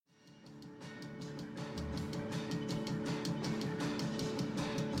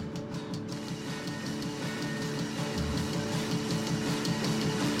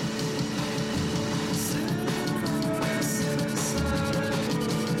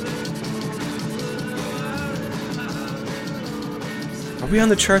we on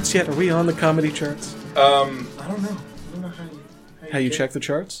the charts yet? Are we on the comedy charts? I don't know. How you check the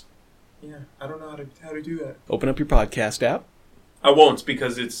charts? Yeah, I don't know how to do that. Open up your podcast app. I won't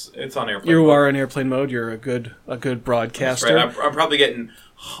because it's on airplane You mode. are in airplane mode. You're a good broadcaster. That's right. I'm probably getting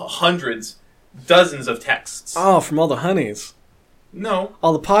hundreds, dozens of texts. Oh, from all the honeys. No.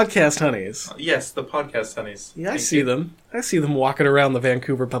 All the podcast honeys. Yes, the podcast honeys. Yeah, I see them. I see them walking around the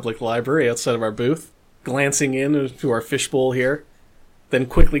Vancouver Public Library outside of our booth, glancing into our fishbowl here, then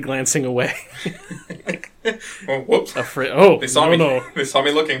quickly glancing away. Oh, whoops. They saw me. No. They saw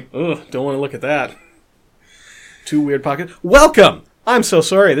me looking. Ugh, don't want to look at that. Two weird pockets. Welcome! I'm so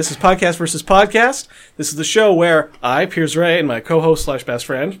sorry. This is Podcast versus Podcast. This is the show where I, Piers Ray, and my co-host / best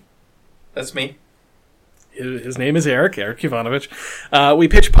friend, That's me. his name is Eric Ivanovich, we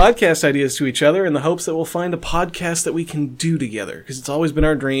pitch podcast ideas to each other in the hopes that we'll find a podcast that we can do together. Because it's always been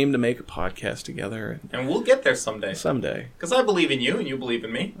our dream to make a podcast together. And we'll get there someday. Someday. Because I believe in you and you believe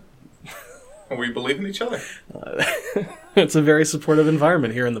in me. And we believe in each other. It's a very supportive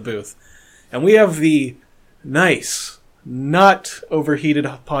environment here in the booth. And we have the nice, not overheated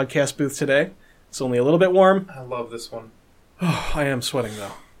podcast booth today. It's only a little bit warm. I love this one. Oh, I am sweating,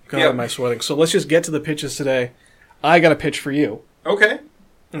 though. God, Yep. am I sweating. So let's just get to the pitches today. I got a pitch for you. Okay.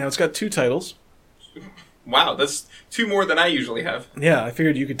 Now, it's got 2 titles. Wow, that's 2 more than I usually have. Yeah, I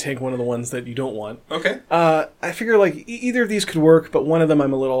figured you could take one of the ones that you don't want. Okay. I figure, either of these could work, but one of them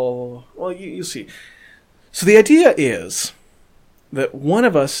I'm a little... Well, you'll see. So the idea is that one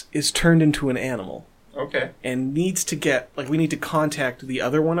of us is turned into an animal. Okay. And needs to get... we need to contact the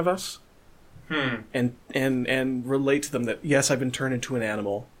other one of us. And relate to them that, yes, I've been turned into an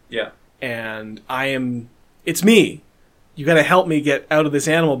animal. Yeah. And it's me. You gotta help me get out of this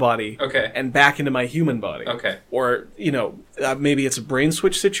animal body. Okay. And back into my human body. Okay. Or, maybe it's a brain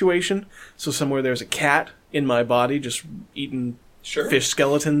switch situation. So somewhere there's a cat in my body just eating fish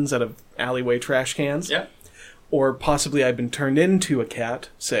skeletons out of alleyway trash cans. Yeah. Or possibly I've been turned into a cat,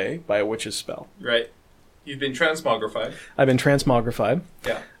 say, by a witch's spell. Right. You've been transmogrified. I've been transmogrified.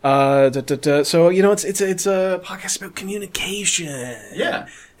 Yeah. So, it's a podcast about communication. Yeah.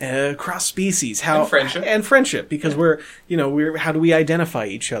 Cross species. And friendship. And friendship, because we're how do we identify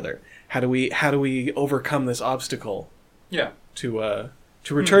each other? How do we overcome this obstacle? Yeah. To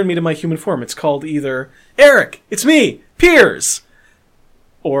return me to my human form. It's called either Eric, it's me, Piers,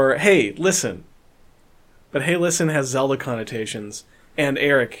 or Hey, listen. But Hey, listen has Zelda connotations. And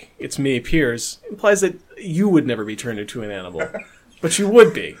Eric, it's me, Piers, implies that you would never be turned into an animal. But you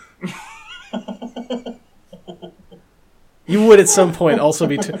would be. You would at some point also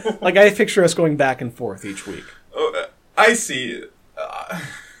be... I picture us going back and forth each week. Oh, I see.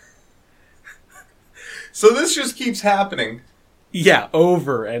 So this just keeps happening. Yeah,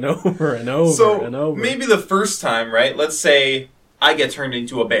 over and over and over and over. Maybe the first time, right? Let's say I get turned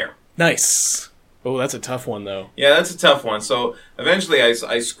into a bear. Nice. Oh, that's a tough one, though. Yeah, that's a tough one. So eventually I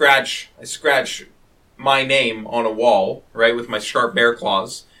scratch my name on a wall, right, with my sharp bear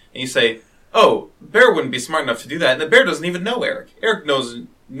claws. And you say, oh, bear wouldn't be smart enough to do that. And the bear doesn't even know Eric. Eric knows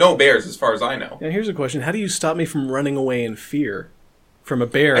no bears as far as I know. Now, here's a question. How do you stop me from running away in fear from a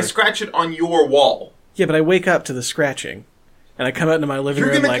bear? I scratch it on your wall. Yeah, but I wake up to the scratching. And I come out into my living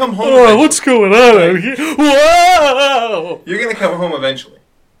room You're gonna come home oh, eventually. What's going on out here? Whoa! You're going to come home eventually.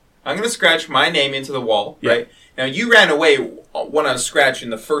 I'm going to scratch my name into the wall, Yeah. right? Now, you ran away when I was scratching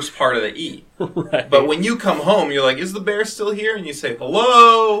the first part of the E. Right. But when you come home, you're like, is the bear still here? And you say,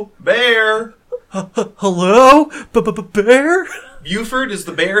 hello, bear. Hello? Bear? Buford, is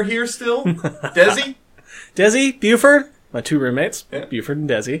the bear here still? Desi? Desi, Buford, my 2 roommates, Yeah. Buford and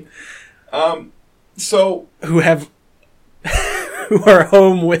Desi, So... who are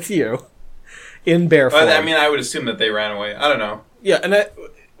home with you in bear form. I would assume that they ran away. I don't know. Yeah, and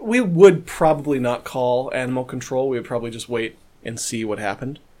we would probably not call animal control. We would probably just wait and see what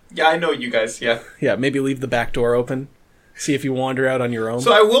happened. Yeah, I know you guys, yeah. Yeah, maybe leave the back door open. See if you wander out on your own.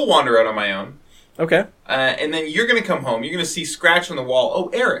 So I will wander out on my own. Okay. And then you're going to come home. You're going to see scratch on the wall. Oh,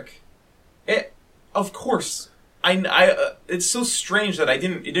 Eric. Of course. It's so strange that it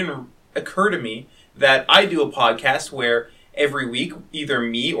didn't occur to me that I do a podcast where every week either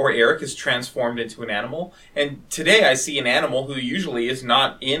me or Eric is transformed into an animal. And today I see an animal who usually is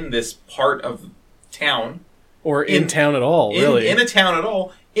not in this part of town. Or in town at all, really. In a town at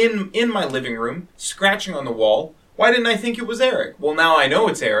all. In my living room, scratching on the wall. Why didn't I think it was Eric? Well, now I know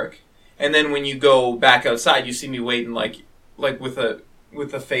it's Eric. And then when you go back outside, you see me waiting like with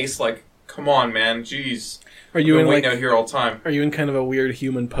a face like, come on, man, jeez. Are you I've been waiting out here all the time? Are you in kind of a weird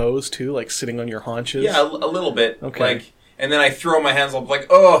human pose too, like sitting on your haunches? Yeah, a little bit. Okay. And then I throw my hands up like,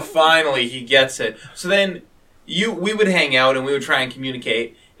 oh, finally he gets it. So then we would hang out and we would try and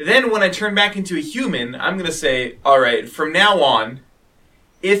communicate. Then when I turn back into a human, I'm going to say, all right, from now on,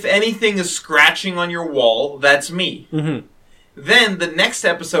 if anything is scratching on your wall, that's me. Mm-hmm. Then the next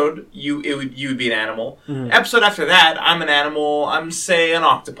episode, you would be an animal. Mm-hmm. Episode after that, I'm an animal. I'm, say, an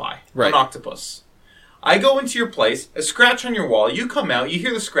octopi. Right. An octopus. I go into your place, a scratch on your wall. You come out, you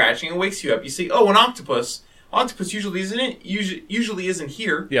hear the scratching, it wakes you up. You say, oh, an octopus. Octopus usually isn't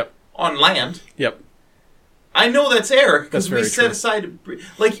here. Yep. On land. Yep. I know that's Eric because we very set true. aside.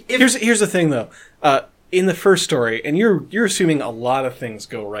 Like, if Here's the thing, though. In the first story, and you're assuming a lot of things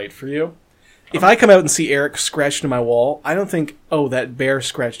go right for you. If I come out and see Eric scratched into my wall, I don't think, oh, that bear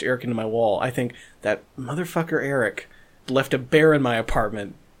scratched Eric into my wall. I think that motherfucker Eric left a bear in my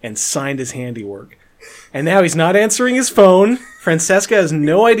apartment and signed his handiwork. And now he's not answering his phone. Francesca has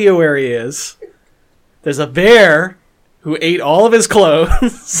no idea where he is. There's a bear who ate all of his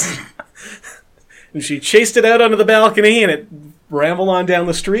clothes. And she chased it out onto the balcony, and it rambled on down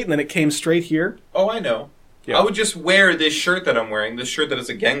the street, and then it came straight here. oh, I know. Yeah. I would just wear this shirt that I'm wearing. This shirt that has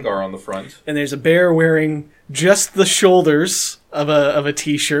a Gengar on the front. And there's a bear wearing just the shoulders of a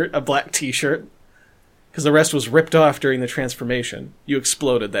t-shirt, a black t-shirt, because the rest was ripped off during the transformation. You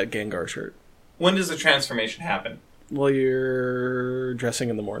exploded that Gengar shirt. When does the transformation happen? Well, you're dressing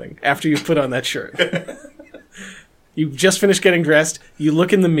in the morning after you put on that shirt. You just finished getting dressed. You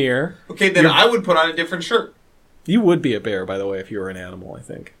look in the mirror. Okay, then I would put on a different shirt. You would be a bear, by the way, if you were an animal, I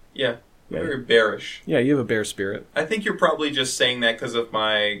think. Yeah. Yeah. Very bearish. Yeah, you have a bear spirit. I think you're probably just saying that because of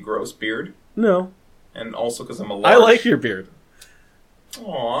my gross beard. No, And also because I'm a large. I like your beard.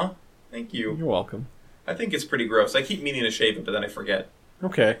 Aw, thank you. You're welcome. I think it's pretty gross. I keep meaning to shave it, but then I forget.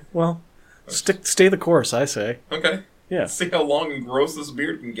 Okay, well, stay the course, I say. Okay. Yeah. See how long and gross this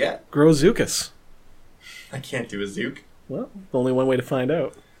beard can get. Grow Zucus. I can't do a Zook. Well, only one way to find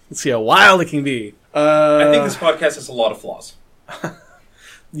out. Let's see how wild it can be. I think this podcast has a lot of flaws.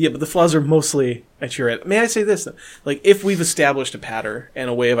 Yeah, but the flaws are mostly at your end. May I say this, though? Like, if we've established a pattern and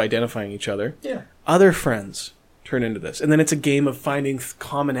a way of identifying each other, Yeah. other friends turn into this. And then it's a game of finding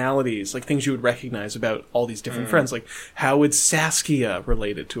commonalities, like things you would recognize about all these different friends. Like, how would Saskia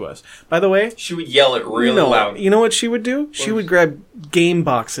relate it to us? By the way, She would yell it really loud. you know what she would do? She would grab game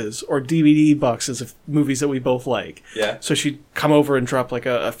boxes or DVD boxes of movies that we both like. Yeah. So she'd come over and drop like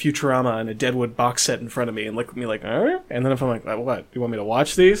a Futurama and a Deadwood box set in front of me and look at me like, all right. And then if I'm like, what? Do you want me to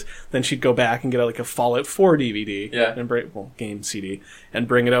watch these? Then she'd go back and get like a Fallout 4 DVD. Yeah. And game CD. And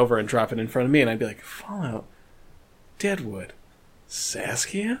bring it over and drop it in front of me. And I'd be like, Fallout, Deadwood,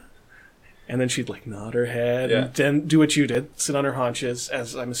 Saskia? And then she'd like nod her head and then do what you did. Sit on her haunches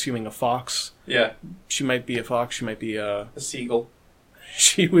as I'm assuming a fox. Yeah. She might be a fox. She might be a... A seagull.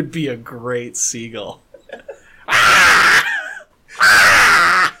 She would be a great seagull.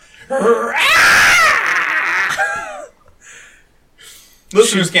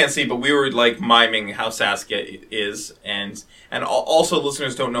 Listeners can't see, but we were like miming how Saskia is, and also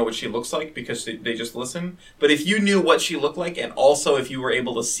listeners don't know what she looks like because they just listen. But if you knew what she looked like, and also if you were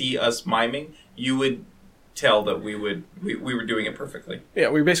able to see us miming, you would tell that we were doing it perfectly. Yeah,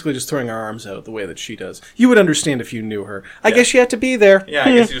 we were basically just throwing our arms out the way that she does. You would understand if you knew her. I guess you had to be there. Yeah,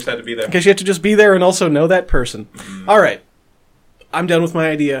 I guess you just had to be there. I guess you had to just be there and also know that person. All right. I'm done with my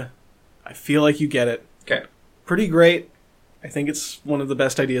idea. I feel like you get it. Okay. Pretty great. I think it's one of the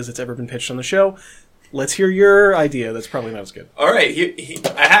best ideas that's ever been pitched on the show. Let's hear your idea that's probably not as good. All right.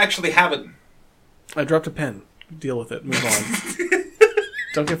 I actually have it. I dropped a pen. Deal with it. Move on.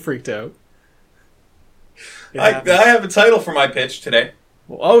 Don't get freaked out. I have a title for my pitch today.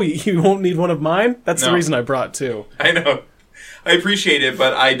 Oh, you won't need one of mine? That's the No. reason I brought two. I know. I appreciate it,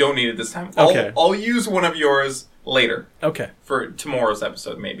 but I don't need it this time. Okay. I'll use one of yours later Okay. for tomorrow's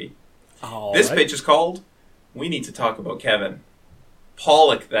episode, maybe. All This right. pitch is called We Need to Talk About Kevin.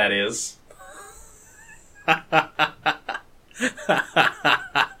 Pollock, that is.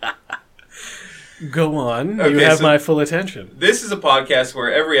 Go on. You Okay, have so- my full attention. This is a podcast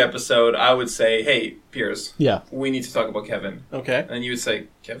where every episode I would say, hey, Piers, Yeah. we need to talk about Kevin. Okay. And then you would say,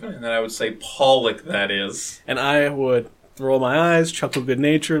 Kevin? And then I would say, Pollock, that is. And I would roll my eyes, chuckle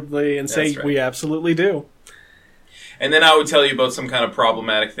good-naturedly, and say, That's right. we absolutely do. And then I would tell you about some kind of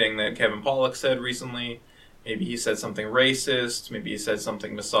problematic thing that Kevin Pollock said recently. Maybe he said something racist. Maybe he said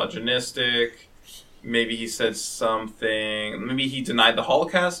something misogynistic. Maybe he said something... Maybe he denied the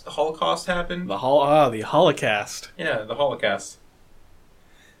Holocaust happened. The Holocaust. Yeah, the Holocaust.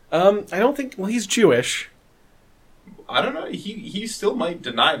 I don't think... Well, he's Jewish. I don't know. He still might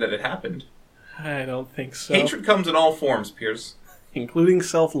deny that it happened. I don't think so. Hatred comes in all forms, Piers. Including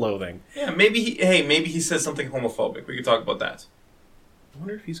self-loathing. Yeah, maybe he says something homophobic. We could talk about that. I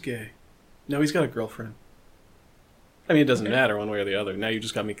wonder if he's gay. No, he's got a girlfriend. I mean, it doesn't matter one way or the other. Now you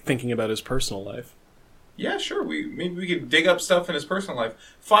just got me thinking about his personal life. Yeah, sure. Maybe we could dig up stuff in his personal life.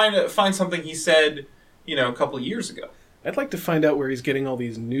 Find something he said, a couple of years ago. I'd like to find out where he's getting all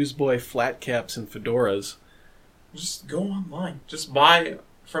these newsboy flat caps and fedoras. Just go online. Just buy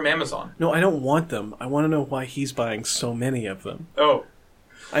from Amazon. No, I don't want them. I want to know why he's buying so many of them. Oh.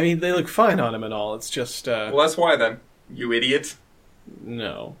 I mean, they look fine on him and all. It's just, Well, that's why then. You idiot.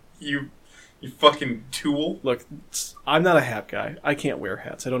 No. You fucking tool. Look, I'm not a hat guy. I can't wear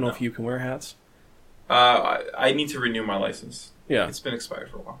hats. I don't know if you can wear hats. I need to renew my license. Yeah. It's been expired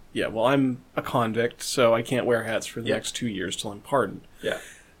for a while. Yeah, well, I'm a convict, so I can't wear hats for the next 2 years till I'm pardoned. Yeah.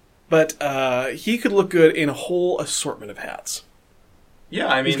 But he could look good in a whole assortment of hats. Yeah,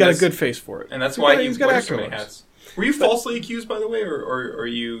 I mean... He's got a good face for it. And that's why he's got wears actor so many looks. hats. Were you falsely accused, by the way, or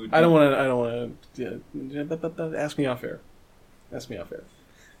you... I don't want to... Ask me off air.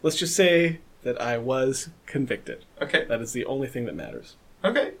 Let's just say that I was convicted. Okay. That is the only thing that matters.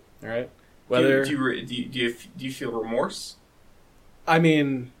 Okay. All right? Do you feel remorse? I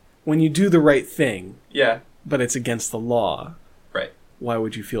mean, when you do the right thing, Yeah. but it's against the law, Right. why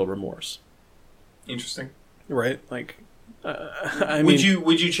would you feel remorse? Interesting. Right? Like, I Would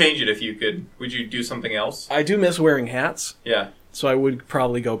mean... you change it if you could? Would you do something else? I do miss wearing hats, Yeah. so I would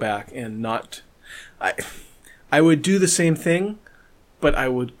probably go back and not... I would do the same thing, but I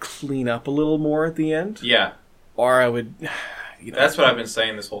would clean up a little more at the end. Yeah. Or I would... That's what I've been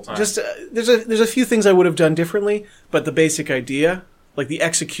saying this whole time. Just there's a few things I would have done differently, but the basic idea, like the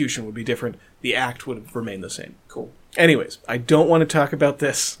execution would be different. The act would remain the same. Cool. Anyways, I don't want to talk about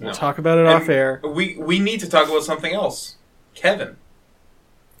this. We'll talk about it off air. We need to talk about something else. Kevin.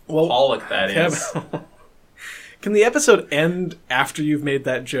 Well, Pollock, that is. Can the episode end after you've made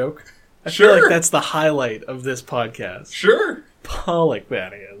that joke? I Sure. feel like that's the highlight of this podcast. Sure. Pollock,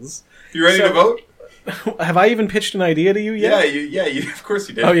 that is. You ready to vote? Have I even pitched an idea to you yet? Yeah, of course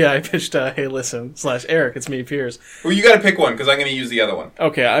you did. Oh yeah, I pitched, hey listen, / Eric, it's me, Piers. Well, you gotta pick one, because I'm gonna use the other one.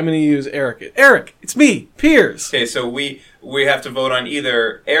 Okay, I'm gonna use Eric. Eric, it's me, Piers! Okay, so we have to vote on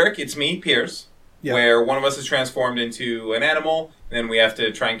either Eric, it's me, Piers, where one of us is transformed into an animal, and then we have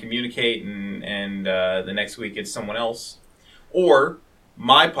to try and communicate, and the next week it's someone else. Or,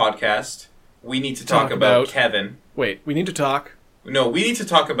 my podcast, we need to talk about Kevin. Wait, we need to talk... No, we need to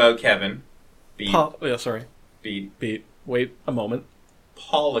talk about Kevin. Sorry. Beat. Wait a moment.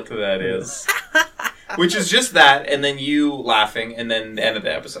 Pollock, that is. Which is just that, and then you laughing, and then the end of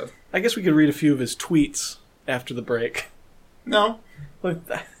the episode. I guess we could read a few of his tweets after the break. No.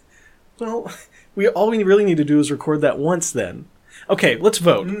 Well, all we really need to do is record that once then. Okay, let's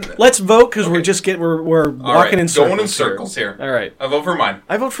vote. Let's vote, because we're walking in circles. Going in circles here. All right. I vote for mine.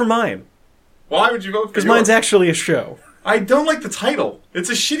 I vote for mine. Why would you vote for yours? Because mine's actually a show. I don't like the title.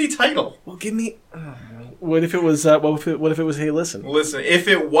 It's a shitty title. Well, give me... what if it was... what if it was Hey Listen? Listen, if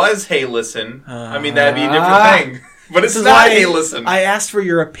it was Hey Listen, I mean, that'd be a different thing. But it's not Hey Listen. I asked for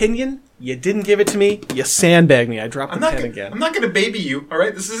your opinion. You didn't give it to me. You sandbagged me. I dropped the pen again. I'm not going to baby you, all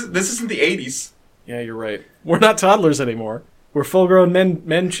right? This isn't the 80s. Yeah, you're right. We're not toddlers anymore. We're full-grown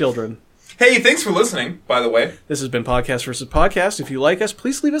men children. Hey, thanks for listening, by the way. This has been Podcast vs. Podcast. If you like us,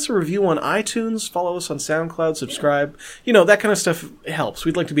 please leave us a review on iTunes, follow us on SoundCloud, subscribe. You know, that kind of stuff helps.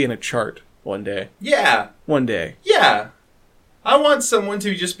 We'd like to be in a chart one day. Yeah. One day. Yeah. I want someone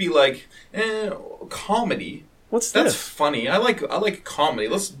to just be like, comedy. What's That's this? funny. I like comedy.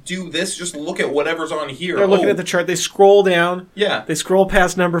 Let's do this. Just look at whatever's on here. They're looking at the chart. They scroll down. Yeah. They scroll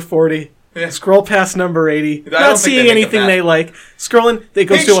past number 40. Yeah. Scroll past number 80. don't Not think seeing they make anything them they like. Scrolling. They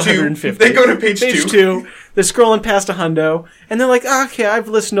go Page to 2. 150. They go to page 2. They're scrolling past a hundo. And they're like, okay, I've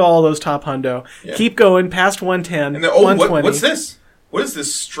listened to all those top hundo. Yeah. Keep going past 110. And 120. What's this? What is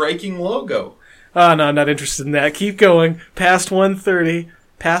this striking logo? Oh, no, not interested in that. Keep going. Past 130.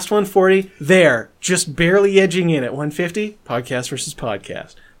 Past 140. There. Just barely edging in at 150. Podcast versus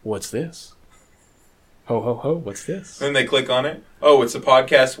podcast. What's this? Ho, ho, ho. What's this? And then they click on it. Oh, it's a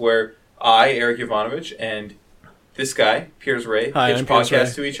podcast where I, Eric Ivanovich, and this guy, Piers Ray, pitch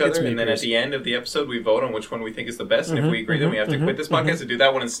podcasts to each other, and then at the end of the episode, we vote on which one we think is the best, and if we agree, then we have to quit this podcast and do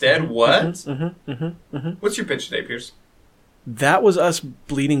that one instead. What? What's your pitch today, Piers? That was us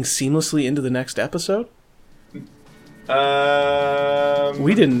bleeding seamlessly into the next episode?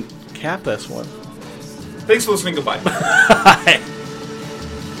 We didn't cap this one. Thanks for listening. Goodbye.